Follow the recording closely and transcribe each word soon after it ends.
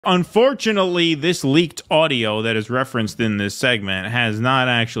Unfortunately, this leaked audio that is referenced in this segment has not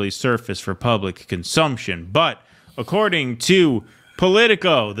actually surfaced for public consumption. But according to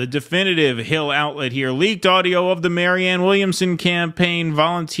Politico, the definitive Hill outlet here, leaked audio of the Marianne Williamson campaign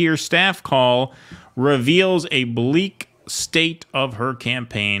volunteer staff call reveals a bleak state of her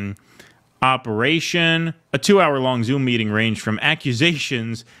campaign operation. A 2-hour-long Zoom meeting ranged from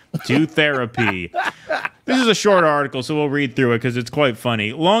accusations to therapy. This is a short article, so we'll read through it because it's quite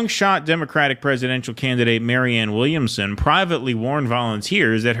funny. Long-shot Democratic presidential candidate Marianne Williamson privately warned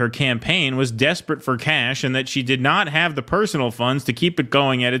volunteers that her campaign was desperate for cash and that she did not have the personal funds to keep it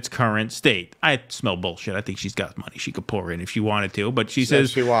going at its current state. I smell bullshit. I think she's got money she could pour in if she wanted to, but she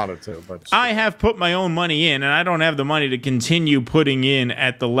says she wanted to. But I have put my own money in, and I don't have the money to continue putting in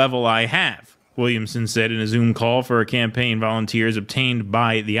at the level I have, Williamson said in a Zoom call for her campaign volunteers obtained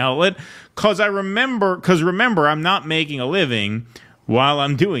by the outlet. Because remember, I'm not making a living while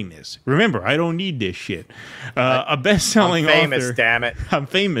I'm doing this. Remember, I don't need this shit. A best-selling author. I'm famous, damn it. I'm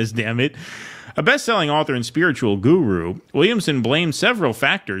famous, damn it. A best-selling author and spiritual guru, Williamson blamed several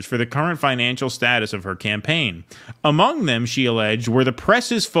factors for the current financial status of her campaign. Among them, she alleged, were the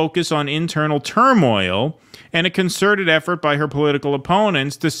press's focus on internal turmoil and a concerted effort by her political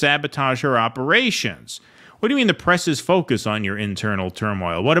opponents to sabotage her operations. What do you mean the press's focus on your internal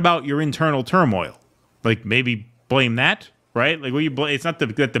turmoil? What about your internal turmoil? Like, maybe blame that, right? Like, it's not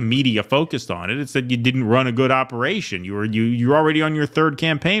that the media focused on it. It's that you didn't run a good operation. You're already on your third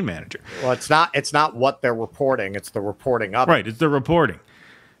campaign manager. Well, it's not what they're reporting. It's the reporting of it. Right, it's the reporting.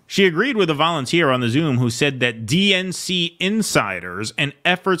 She agreed with a volunteer on the Zoom who said that DNC insiders and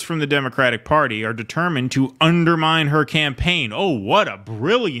efforts from the Democratic Party are determined to undermine her campaign. Oh, what a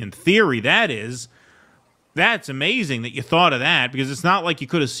brilliant theory that is. That's amazing that you thought of that, because it's not like you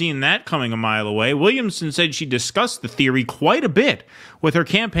could have seen that coming a mile away. Williamson said she discussed the theory quite a bit with her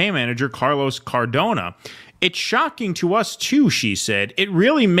campaign manager, Carlos Cardona. It's shocking to us, too, she said. It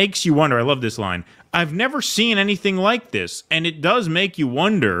really makes you wonder. I love this line. I've never seen anything like this, and it does make you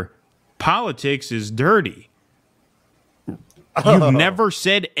wonder. Politics is dirty. You've never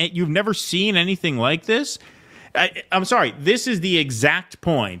seen anything like this? I'm sorry. This is the exact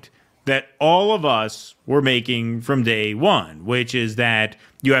point that all of us were making from day one, which is that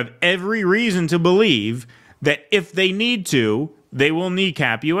you have every reason to believe that if they need to, they will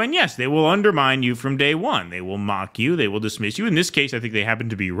kneecap you. And yes, they will undermine you from day one. They will mock you. They will dismiss you. In this case, I think they happen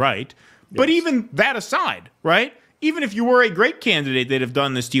to be right. Yes. But even that aside, right? Even if you were a great candidate that have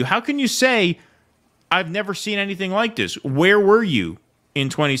done this to you, how can you say, I've never seen anything like this? Where were you in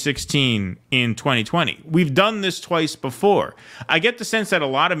 2016, in 2020? We've done this twice before. I get the sense that a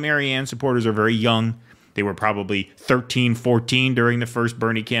lot of Marianne supporters are very young. They were probably 13, 14 during the first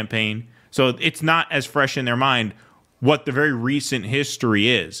Bernie campaign. So it's not as fresh in their mind what the very recent history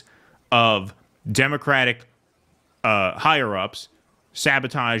is of Democratic higher-ups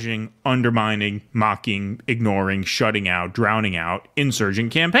sabotaging, undermining, mocking, ignoring, shutting out, drowning out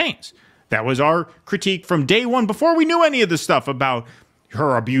insurgent campaigns. That was our critique from day one before we knew any of the stuff about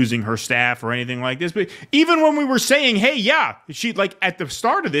her abusing her staff or anything like this. But even when we were saying, hey, yeah, she, like, at the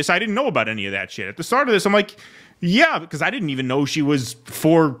start of this, I didn't know about any of that shit. At the start of this, I'm like, yeah, because I didn't even know she was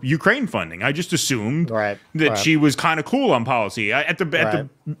for Ukraine funding. I just assumed that she was kind of cool on policy. At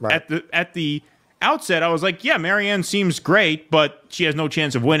the outset, I was like, yeah, Marianne seems great, but she has no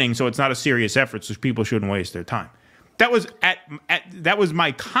chance of winning, so it's not a serious effort, so people shouldn't waste their time. That was that was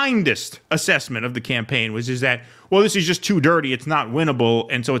my kindest assessment of the campaign, was is that, well, this is just too dirty, it's not winnable,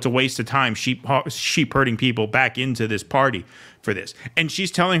 and so it's a waste of time sheep herding people back into this party for this. And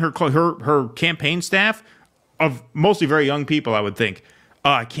she's telling her campaign staff, of mostly very young people, I would think,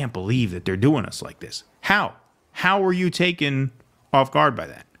 oh, I can't believe that they're doing us like this. How were you taken off guard by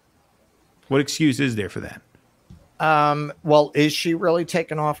that? What excuse is there for that? Well, is she really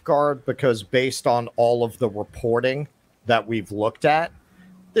taken off guard? Because based on all of the reporting that we've looked at,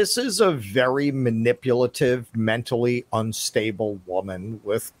 this is a very manipulative, mentally unstable woman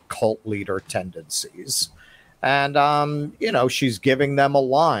with cult leader tendencies. And, you know, she's giving them a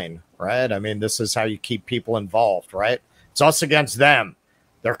line, right? I mean, this is how you keep people involved, right? It's us against them.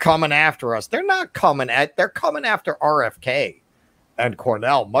 They're coming after us. They're coming after RFK and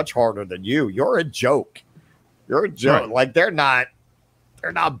Cornell much harder than you. You're a joke. You're a joke. Right. Like, they're not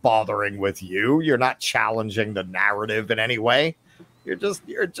bothering with you. You're not challenging the narrative in any way. You're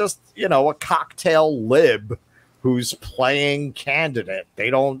just, you know, a cocktail lib who's playing candidate. They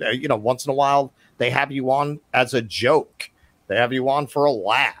don't, you know, once in a while they have you on as a joke. They have you on for a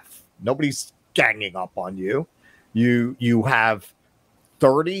laugh. Nobody's ganging up on you. You have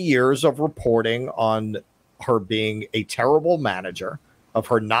 30 years of reporting on her being a terrible manager, of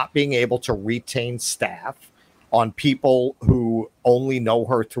her not being able to retain staff, on people who only know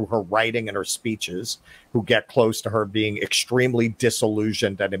her through her writing and her speeches, who get close to her being extremely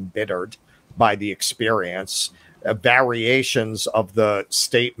disillusioned and embittered by the experience. Variations of the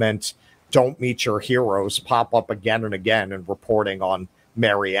statement, "Don't meet your heroes," pop up again and again in reporting on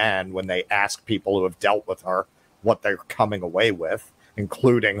Marianne when they ask people who have dealt with her what they're coming away with,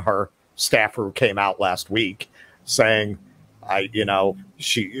 including her staffer who came out last week saying,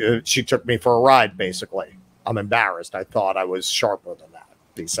 she took me for a ride, basically. I'm embarrassed. I thought I was sharper than that.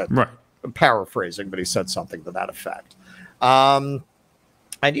 He said, right. Paraphrasing, but he said something to that effect. And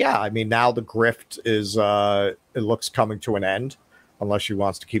yeah, I mean, now the grift is, it looks coming to an end, unless she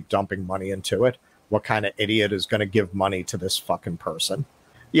wants to keep dumping money into it. What kind of idiot is going to give money to this fucking person?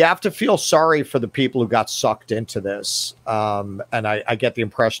 You have to feel sorry for the people who got sucked into this. And I get the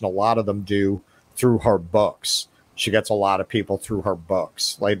impression a lot of them do through her books. She gets a lot of people through her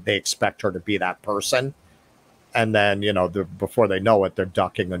books. Like, they expect her to be that person. And then, before they know it, they're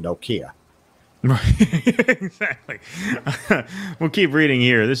ducking a Nokia. Right, exactly. We'll keep reading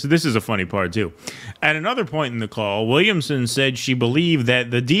here. This is a funny part, too. At another point in the call, Williamson said she believed that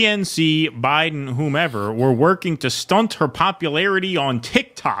the DNC, Biden, whomever, were working to stunt her popularity on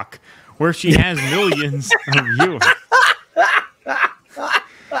TikTok, where she has millions of viewers.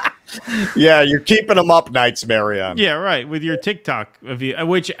 Yeah, you're keeping them up nights, Marianne. Yeah, right. With your TikTok,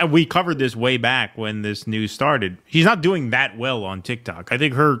 which we covered this way back when this news started. She's not doing that well on TikTok. I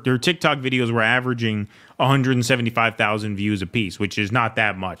think her TikTok videos were averaging 175,000 views a piece, which is not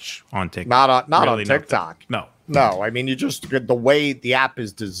that much on TikTok. Not really on TikTok. No. I mean, the way the app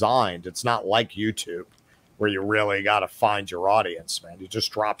is designed, it's not like YouTube, where you really got to find your audience, man. You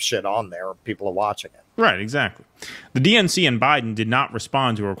just drop shit on there, people are watching it. Right, exactly. The DNC and Biden did not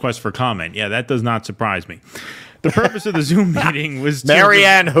respond to a request for comment. Yeah, that does not surprise me. The purpose of the Zoom meeting was to...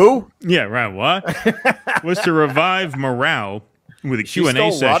 Marianne who? Yeah, right, what? Was to revive morale with a Q&A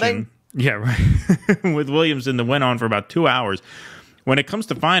session. Running? Yeah, right. With Williamson that went on for about 2 hours. When it comes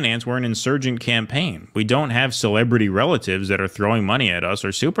to finance, we're an insurgent campaign. We don't have celebrity relatives that are throwing money at us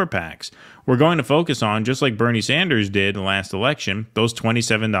or super PACs. We're going to focus on, just like Bernie Sanders did in the last election, those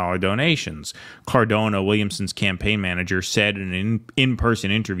 $27 donations. Cardona, Williamson's campaign manager, said in an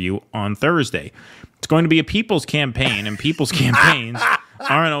in-person interview on Thursday. It's going to be a people's campaign, and people's campaigns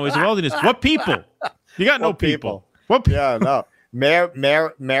aren't always wealthiness. What people? You got no people. What people? Yeah, no.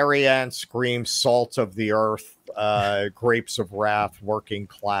 Marianne screams salt of the earth, grapes of wrath, working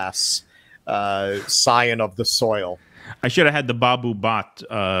class, scion of the soil. I should have had the Babu Bot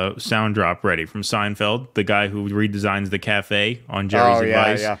sound drop ready from Seinfeld, the guy who redesigns the cafe on Jerry's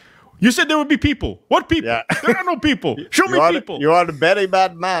Advice. Yeah. You said there would be people. What people? Yeah. There are no people. Show me people. You are a very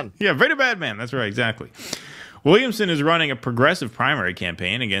bad man. Yeah, very bad man. That's right, exactly. Williamson is running a progressive primary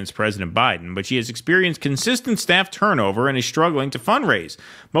campaign against President Biden, but she has experienced consistent staff turnover and is struggling to fundraise.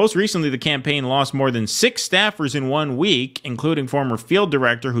 Most recently, the campaign lost more than 6 staffers in 1 week, including former field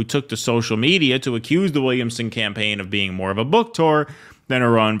director who took to social media to accuse the Williamson campaign of being more of a book tour than a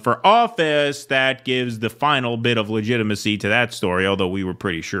run for office. That gives the final bit of legitimacy to that story, although we were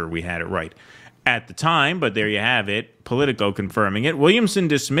pretty sure we had it right at the time, but there you have it. Politico confirming it. Williamson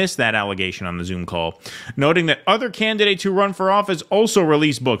dismissed that allegation on the Zoom call, noting that other candidates who run for office also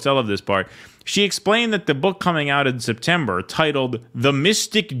release books. I love this part. She explained that the book coming out in September, titled The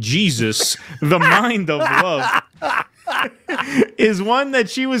Mystic Jesus, The Mind of Love, is one that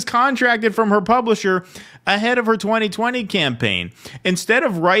she was contracted from her publisher ahead of her 2020 campaign. Instead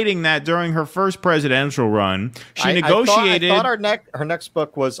of writing that during her first presidential run, she negotiated... I thought her next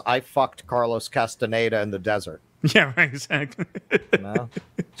book was I Fucked Carlos Castaneda in the Desert. Yeah, right, exactly. No.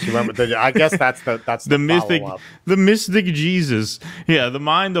 I guess that's the mystic Jesus. Yeah, The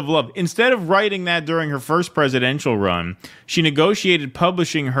Mind of Love. Instead of writing that during her first presidential run, she negotiated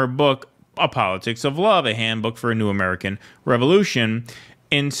publishing her book, A Politics of Love, a handbook for a new American revolution.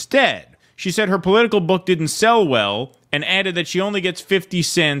 Instead, she said her political book didn't sell well and added that she only gets 50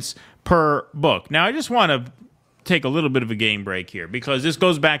 cents per book. Now, I just want to take a little bit of a game break here, because this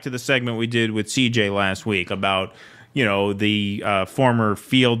goes back to the segment we did with CJ last week about, the former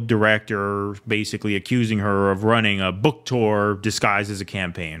field director basically accusing her of running a book tour disguised as a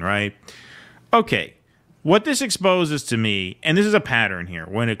campaign, right? Okay. What this exposes to me, and this is a pattern here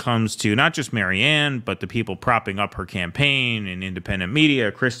when it comes to not just Marianne, but the people propping up her campaign in independent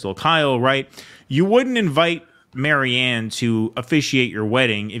media, Crystal Kyle, right? You wouldn't invite Marianne to officiate your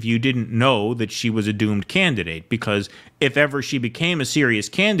wedding if you didn't know that she was a doomed candidate, because if ever she became a serious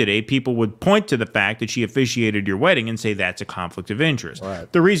candidate, people would point to the fact that she officiated your wedding and say that's a conflict of interest. Right.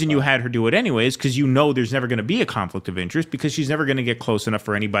 The reason you had her do it anyway is because you know there's never going to be a conflict of interest, because she's never going to get close enough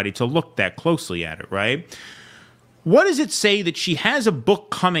for anybody to look that closely at it, right? What does it say that she has a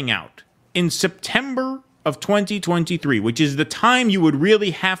book coming out in September of 2023, which is the time you would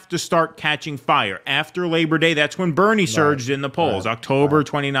really have to start catching fire? After Labor Day, that's when Bernie surged in the polls, October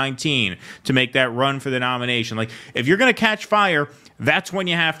 2019, to make that run for the nomination. Like, if you're going to catch fire, that's when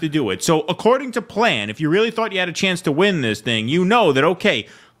you have to do it. So according to plan, if you really thought you had a chance to win this thing, you know that, okay,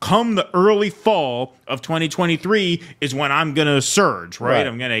 come the early fall of 2023 is when I'm going to surge, right?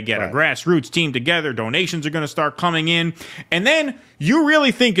 I'm going to get a grassroots team together. Donations are going to start coming in. And then you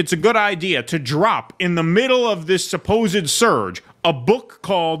really think it's a good idea to drop in the middle of this supposed surge a book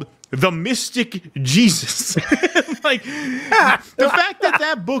called The Mystic Jesus. Like, the fact that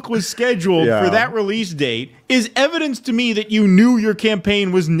that book was scheduled for that release date is evidence to me that you knew your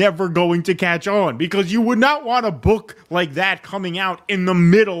campaign was never going to catch on, because you would not want a book like that coming out in the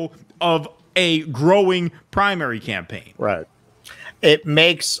middle of a growing primary campaign. Right. It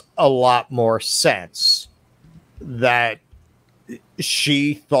makes a lot more sense that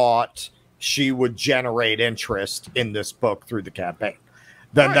she thought she would generate interest in this book through the campaign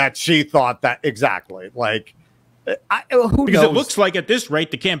than that she thought that exactly. Like, who because knows? It looks like at this rate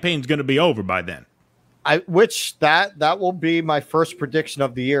the campaign's going to be over by then. Which that will be my first prediction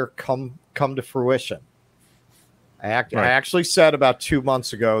of the year come to fruition. I actually said about 2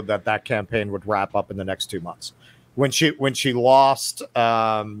 months ago that campaign would wrap up in the next 2 months. When she lost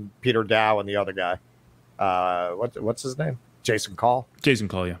Peter Dow and the other guy, what's his name? Jason Call. Jason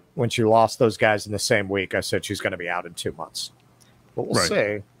Call, yeah. When she lost those guys in the same week, I said she's going to be out in 2 months. But we'll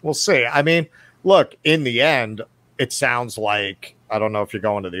see. We'll see. I mean, look, in the end, it sounds like, I don't know if you're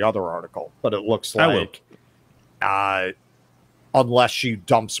going to the other article, but it looks like unless she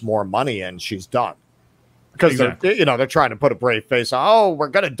dumps more money in, she's done. Because they're trying to put a brave face on, oh, we're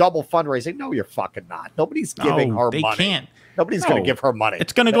going to double fundraising. No, you're fucking not. Nobody's giving her money. Can't. Nobody's going to give her money.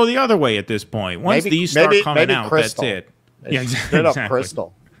 It's going to go the other way at this point. Once these start coming out, Crystal. That's it. Yeah, exactly.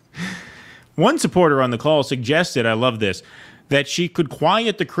 Crystal. One supporter on the call suggested, I love this, that she could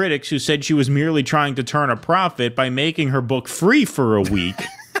quiet the critics who said she was merely trying to turn a profit by making her book free for a week.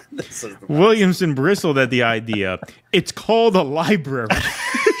 Williamson bristled at the idea. It's called a library.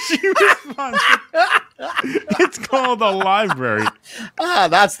 She responds, it's called a library.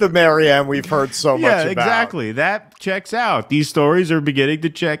 That's the Marianne we've heard so much about. Yeah, exactly. That checks out. These stories are beginning to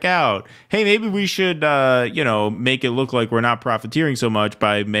check out. Hey, maybe we should, make it look like we're not profiteering so much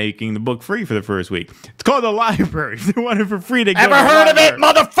by making the book free for the first week. It's called a library. If they want it for free to go. Ever heard of it,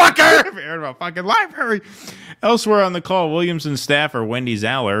 motherfucker? Ever heard of a fucking library? Elsewhere on the call, Williamson's staffer, Wendy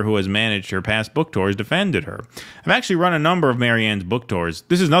Zaller, who has managed her past book tours, defended her. I've actually run a number of Marianne's book tours.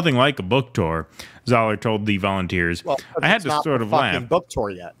 This is nothing like a book tour, Zaller told the volunteers. Well, I had to sort of laugh. Book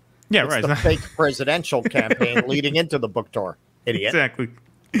tour yet? Yeah, it's right. The fake presidential campaign leading into the book tour. Idiot. Exactly.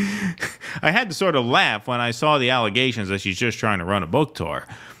 I had to sort of laugh when I saw the allegations that she's just trying to run a book tour.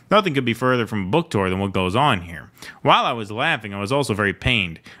 Nothing could be further from a book tour than what goes on here. While I was laughing, I was also very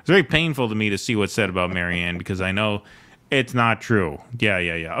pained. It was very painful to me to see what's said about Marianne, because I know it's not true. Yeah.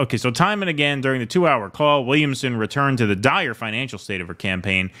 Okay, so time and again during the 2-hour call, Williamson returned to the dire financial state of her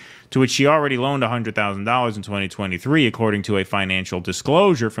campaign, to which she already loaned $100,000 in 2023, according to a financial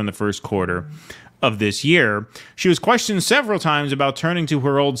disclosure from the first quarter of this year. She was questioned several times about turning to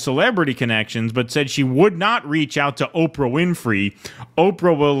her old celebrity connections, but said she would not reach out to Oprah Winfrey.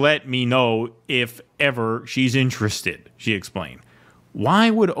 Oprah will let me know if ever she's interested, she explained. Why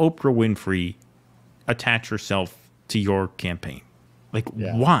would Oprah Winfrey attach herself to your campaign? Like,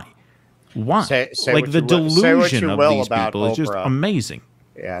 why? Say like, the delusion of these people is just amazing.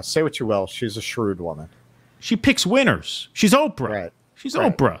 Yeah, say what you will. She's a shrewd woman. She picks winners. She's Oprah. Right. She's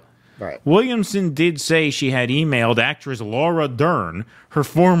Oprah. Right. Williamson did say she had emailed actress Laura Dern, her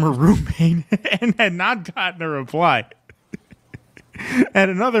former roommate, and had not gotten a reply. At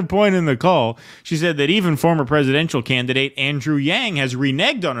another point in the call, she said that even former presidential candidate Andrew Yang has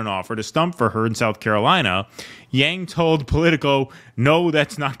reneged on an offer to stump for her in South Carolina. Yang told Politico, "No,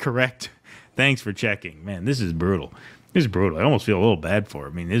 that's not correct. Thanks for checking." Man, this is brutal. This is brutal. I almost feel a little bad for her.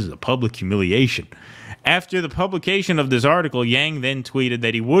 I mean, this is a public humiliation. After the publication of this article, Yang then tweeted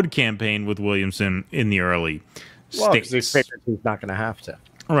that he would campaign with Williamson in the early states. He figured he's not going to have to.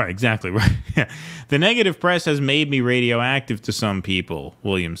 Right, exactly. Right. The negative press has made me radioactive to some people,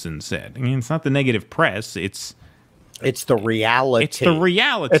 Williamson said. I mean, it's not the negative press. It's It's the reality. It's the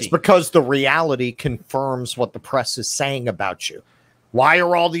reality. It's because the reality confirms what the press is saying about you. Why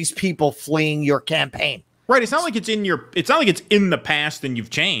are all these people fleeing your campaign? Right. It's not like it's in the past and you've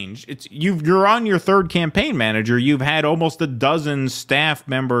changed. You're on your third campaign manager. You've had almost a dozen staff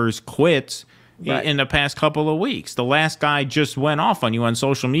members quit in the past couple of weeks. The last guy just went off on you on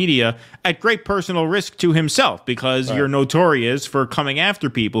social media at great personal risk to himself because you're notorious for coming after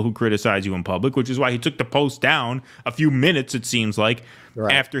people who criticize you in public, which is why he took the post down a few minutes, it seems like,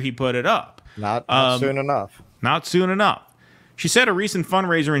 after he put it up. Not soon enough. Not soon enough. She said a recent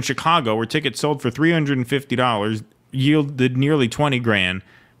fundraiser in Chicago where tickets sold for $350 yielded nearly $20,000,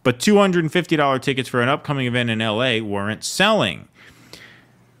 but $250 tickets for an upcoming event in LA weren't selling.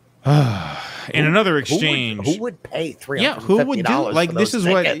 In another exchange, who would pay $350? Yeah, who would do like this? Is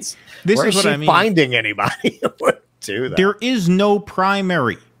tickets? This is what I mean. Finding anybody who would do that? There is no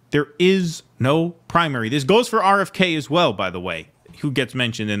primary. There is no primary. This goes for RFK as well, by the way, who gets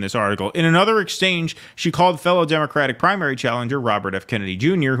mentioned in this article. In another exchange, she called fellow Democratic primary challenger Robert F. Kennedy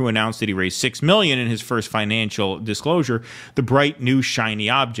Jr., who announced that he raised $6 million in his first financial disclosure, the bright new shiny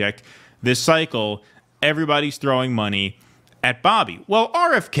object. This cycle, everybody's throwing money at Bobby. Well,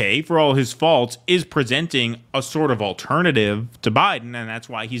 RFK, for all his faults, is presenting a sort of alternative to Biden, and that's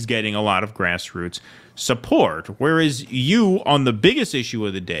why he's getting a lot of grassroots support. Whereas you, on the biggest issue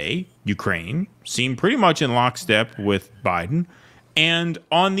of the day, Ukraine, seem pretty much in lockstep with Biden. And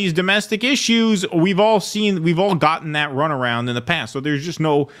on these domestic issues, we've all gotten that runaround in the past. So there's just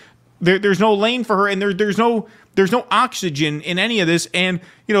there's no lane for her, and there's no oxygen in any of this. And,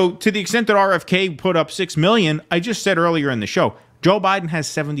 you know, to the extent that RFK put up $6 million, I just said earlier in the show, Joe Biden has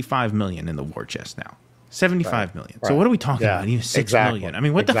 $75 million in the war chest now. $75 million. So what are we talking about? Even $6 million. I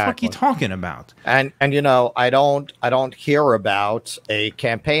mean, what the fuck are you talking about? And you know, I don't hear about a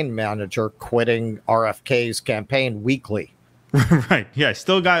campaign manager quitting RFK's campaign weekly. Right. Yeah.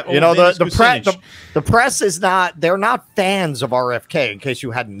 Still got. You know, the press is not. They're not fans of RFK. In case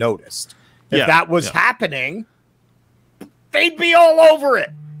you hadn't noticed, if that was happening, they'd be all over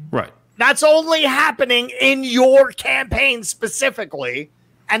it. Right. That's only happening in your campaign specifically,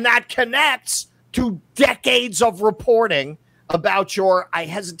 and that connects to decades of reporting about your. I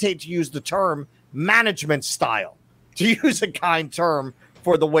hesitate to use the term management style, to use a kind term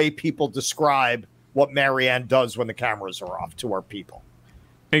for the way people describe what Marianne does when the cameras are off to our people.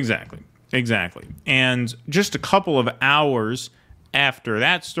 Exactly. And just a couple of hours after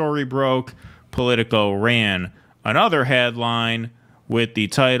that story broke, Politico ran another headline with the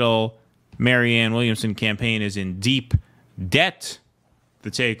title, Marianne Williamson campaign is in deep debt.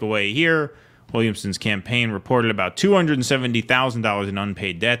 The takeaway here, Williamson's campaign reported about $270,000 in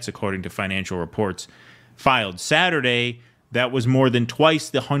unpaid debts, according to financial reports filed Saturday. That was more than twice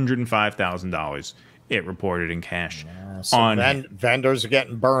the $105,000 it reported in cash. Yeah, so vendors are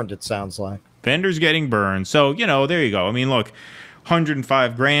getting burned, it sounds like. Vendors getting burned. So, you know, there you go. I mean, look,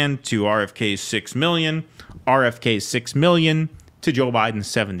 $105,000 to RFK's $6 million, RFK's $6 million to Joe Biden's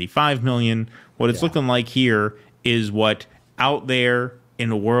 $75 million. What it's looking like here is what out there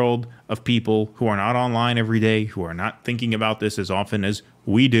in a world of people who are not online every day, who are not thinking about this as often as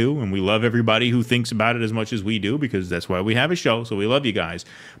we do, and we love everybody who thinks about it as much as we do, because that's why we have a show, so we love you guys.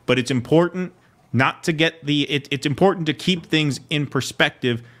 But it's important not to get it's important to keep things in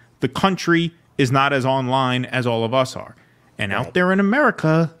perspective. The country is not as online as all of us are. And out there in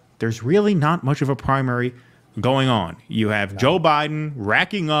America, there's really not much of a primary going on. You have Joe Biden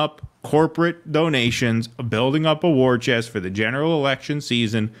racking up corporate donations, building up a war chest for the general election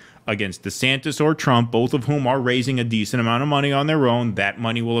season against DeSantis or Trump, both of whom are raising a decent amount of money on their own. That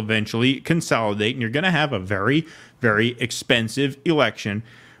money will eventually consolidate, and you're going to have a very, very expensive election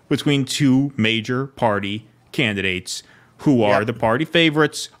between two major party candidates who are the party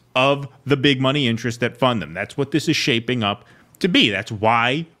favorites of the big money interests that fund them. That's what this is shaping up to be. That's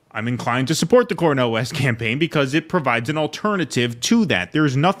why I'm inclined to support the Cornel West campaign, because it provides an alternative to that.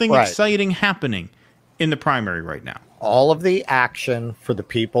 There's nothing exciting happening in the primary right now. All of the action for the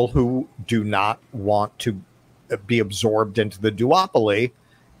people who do not want to be absorbed into the duopoly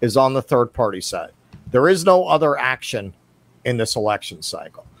is on the third party side. There is no other action in this election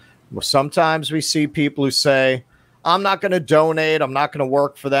cycle. Sometimes we see people who say, I'm not going to donate, I'm not going to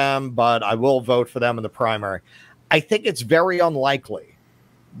work for them, but I will vote for them in the primary. I think it's very unlikely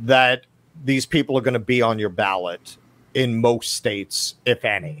that these people are going to be on your ballot in most states, if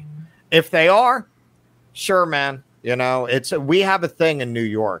any. If they are, sure, man. You know, we have a thing in New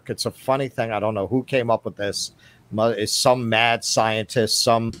York. It's a funny thing. I don't know who came up with this. It's some mad scientist,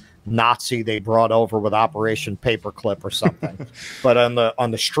 some Nazi they brought over with Operation Paperclip or something. But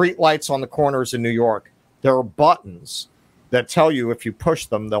on the street lights on the corners in New York, There are buttons that tell you if you push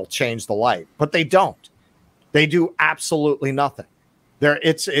them, they'll change the light, but they don't. They do absolutely nothing.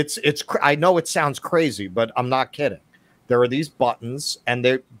 It's I know it sounds crazy, but I'm not kidding. There are these buttons,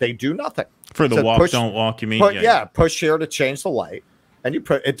 and they do nothing. For the walk, don't walk, you mean? Push here to change the light, and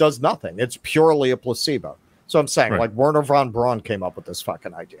it does nothing. It's purely a placebo. So I'm saying, like, Werner von Braun came up with this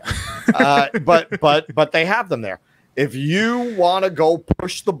fucking idea. But they have them there. If you want to go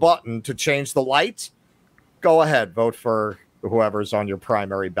push the button to change the light, go ahead, vote for whoever's on your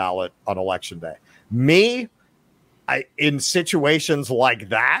primary ballot on election day. Me, in situations like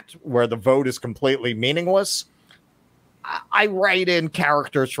that where the vote is completely meaningless, I write in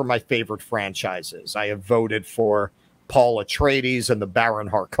characters from my favorite franchises. I have voted for Paul Atreides and the Baron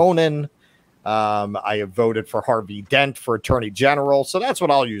Harkonnen. I have voted for Harvey Dent for Attorney General. So that's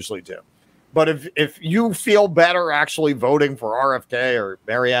what I'll usually do. But if you feel better actually voting for RFK or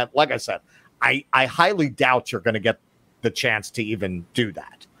Marianne, like I said, I highly doubt you're going to get the chance to even do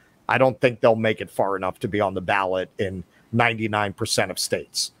that. I don't think they'll make it far enough to be on the ballot in 99% of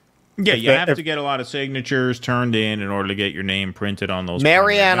states. Yeah, you have to get a lot of signatures turned in order to get your name printed on those.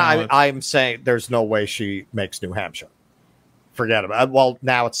 Marianne, I'm saying there's no way she makes New Hampshire. Forget about it. Well,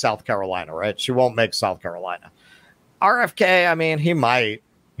 now it's South Carolina, right? She won't make South Carolina. RFK, I mean, he might,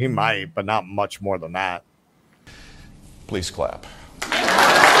 but not much more than that. Please clap.